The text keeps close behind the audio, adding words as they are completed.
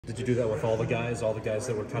Did you do that with all the guys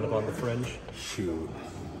that were kind of on the fringe? Shoot,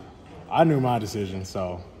 I knew my decision,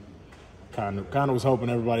 so kind of was hoping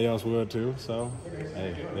everybody else would too. So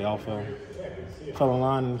hey, they all fell in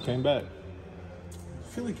line and came back. I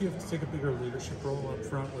feel like you have to take a bigger leadership role up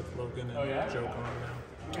front with Logan and Joe gone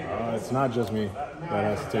now. It's not just me that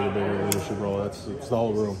has to take a bigger leadership role. It's the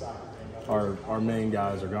whole room. Our main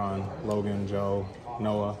guys are gone. Logan, Joe,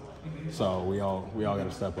 Noah. So we all got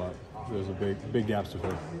to step up. There's a big gaps to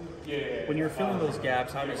fill. When you're filling those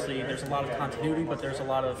gaps, obviously there's a lot of continuity, but there's a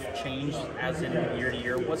lot of change as in year to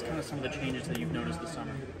year. What's kind of some of the changes that you've noticed this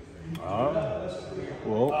summer?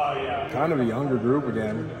 Well, kind of a younger group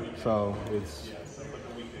again. So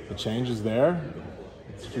the change is there.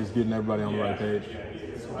 It's just getting everybody on the right page.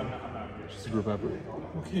 Just a group effort.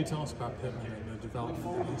 What can you tell us about Pittman and the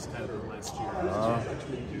development that he's had last year?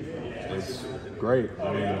 It's great.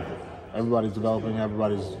 I mean, everybody's developing.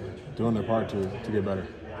 Everybody's doing their part to get better.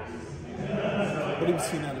 What have you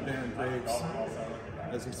seen out of Aaron Graves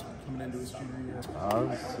as he's coming into his junior year?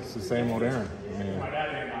 It's the same old Aaron. I mean,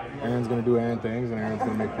 Aaron's going to do Aaron things, and Aaron's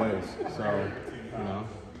going to make plays. So, you know,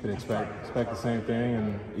 you can expect the same thing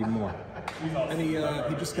and even more. And he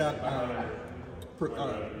just got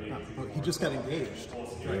he just got engaged.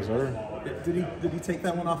 Yes, sir. Did he take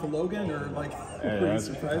that one off of Logan, or like were you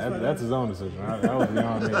surprised by that? That's his own decision. That was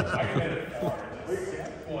beyond me.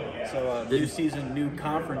 So new season, new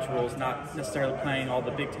conference rules, not necessarily playing all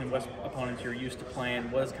the Big Ten West opponents you're used to playing.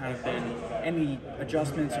 What has kind of been any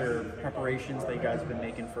adjustments or preparations that you guys have been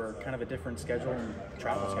making for kind of a different schedule and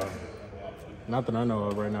travel schedule? Not that I know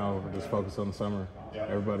of right now. We're just focused on the summer.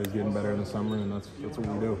 Everybody's getting better in the summer, and that's what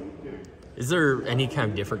we do. Is there any kind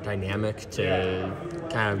of different dynamic to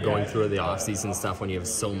kind of going through the offseason stuff when you have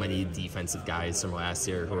so many defensive guys from last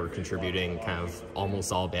year who are contributing kind of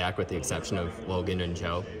almost all back with the exception of Logan and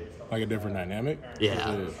Joe? Like a different dynamic?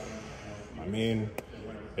 Yeah. I mean,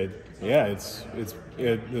 the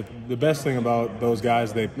best thing about those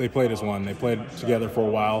guys, they played as one. They played together for a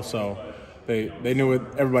while, so they knew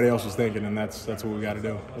what everybody else was thinking, and that's what we got to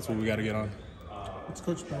do. That's what we got to get on. What's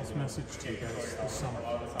Coach Bell's message to you guys this summer?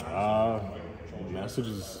 The message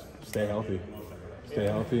is stay healthy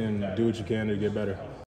and do what you can to get better.